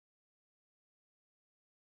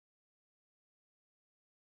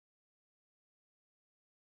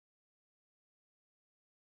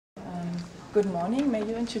Good morning. May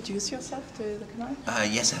you introduce yourself to the camera?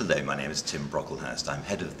 Yes, hello, my name is Tim Brocklehurst. I'm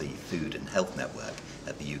head of the Food and Health Network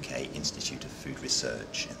at the UK Institute of Food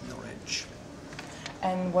Research in Norwich.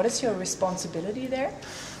 And what is your responsibility there?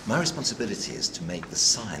 My responsibility is to make the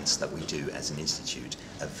science that we do as an institute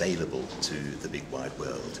available to the big wide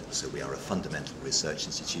world. So we are a fundamental research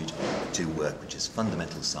institute, do work which is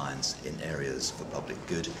fundamental science in areas for public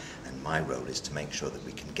good, and my role is to make sure that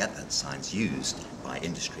we can get that science used by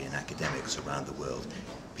industry and academics around the world.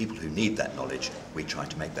 People who need that knowledge, we try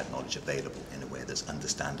to make that knowledge available in a way that's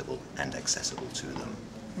understandable and accessible to them.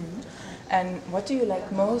 Mm-hmm. And what do you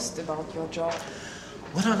like most about your job?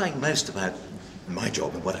 What I like most about my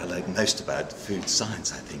job and what I like most about food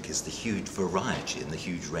science, I think, is the huge variety and the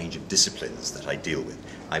huge range of disciplines that I deal with.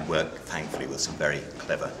 I work, thankfully, with some very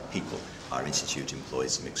clever people. Our institute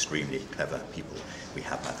employs some extremely clever people. We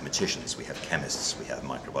have mathematicians, we have chemists, we have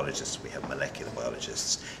microbiologists, we have molecular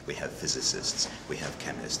biologists, we have physicists, we have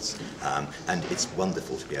chemists. And it's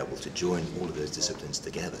wonderful to be able to join all of those disciplines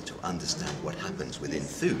together to understand what happens within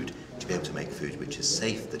food, to be able to make food which is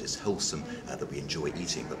safe, that is wholesome, that we enjoy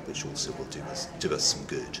eating, but which also will do us some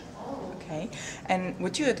good. Okay. And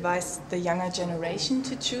would you advise the younger generation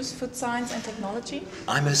to choose food science and technology?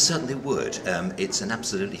 I most certainly would. It's an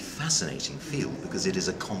absolutely fascinating field because it is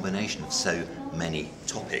a combination of so many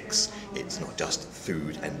topics. It's not just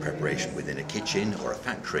food and preparation within a kitchen or a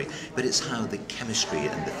factory, but it's how the chemistry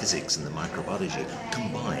and the physics and the microbiology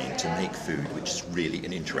combine to make food which is really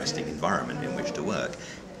an interesting environment in which to work.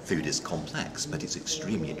 Food is complex, but it's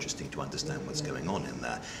extremely interesting to understand what's going on in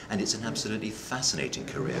there. And it's an absolutely fascinating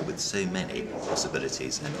career with so many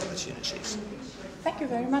possibilities and opportunities. Thank you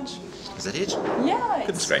very much. Is that it? Yeah,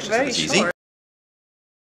 Goodness it's gracious, very that was short. easy.